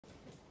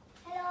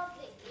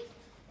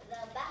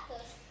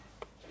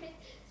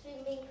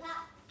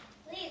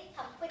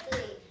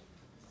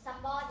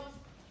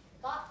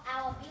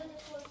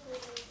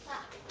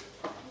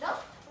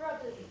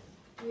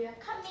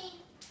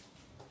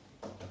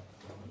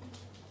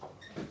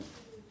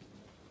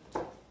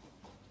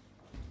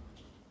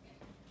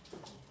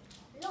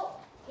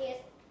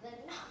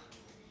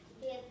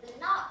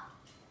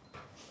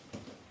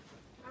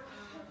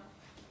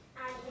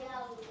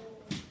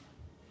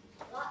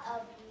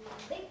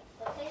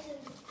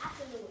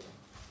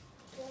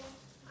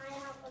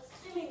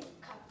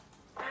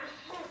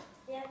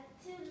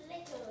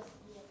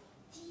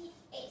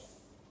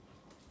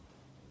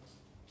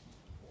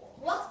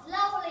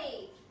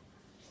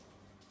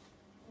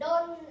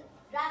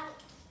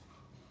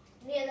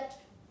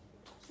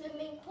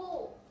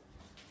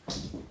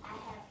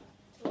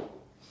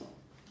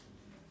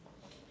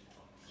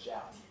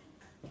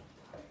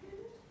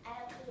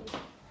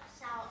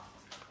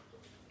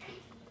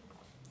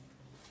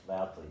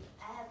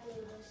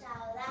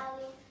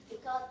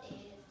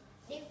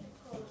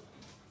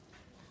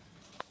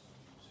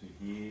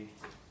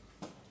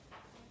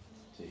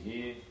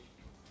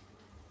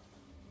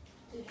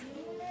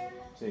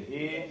To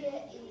here.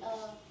 Here in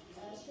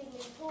a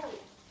swimming pool.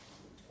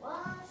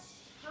 What's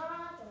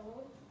harder?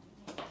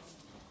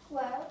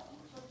 Well,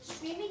 the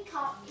swimming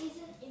cup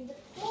isn't in the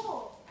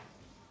pool.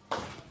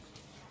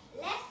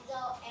 Let's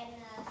go and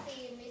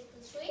see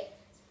Mr. Swift.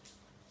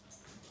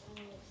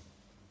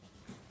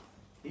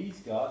 He's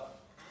got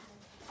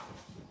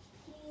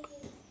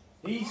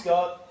He's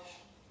got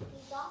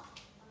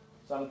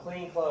some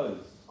clean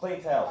clothes,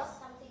 clean towels.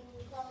 something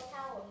called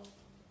towel.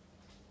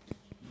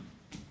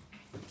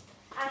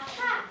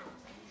 Aha!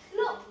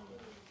 Look!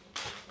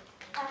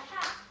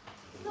 Aha!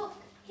 Look,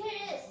 here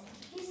it is.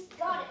 He's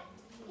got it.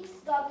 He's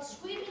got the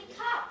swimming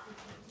cup.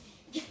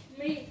 Give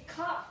me the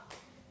cup.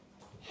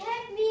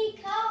 Hand me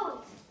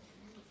coat.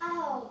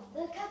 Oh,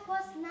 the cup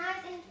was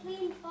nice and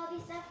clean for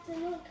this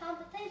afternoon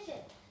competition.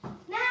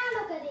 Now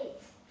look at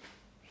it.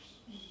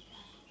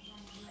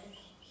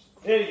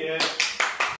 Idiot.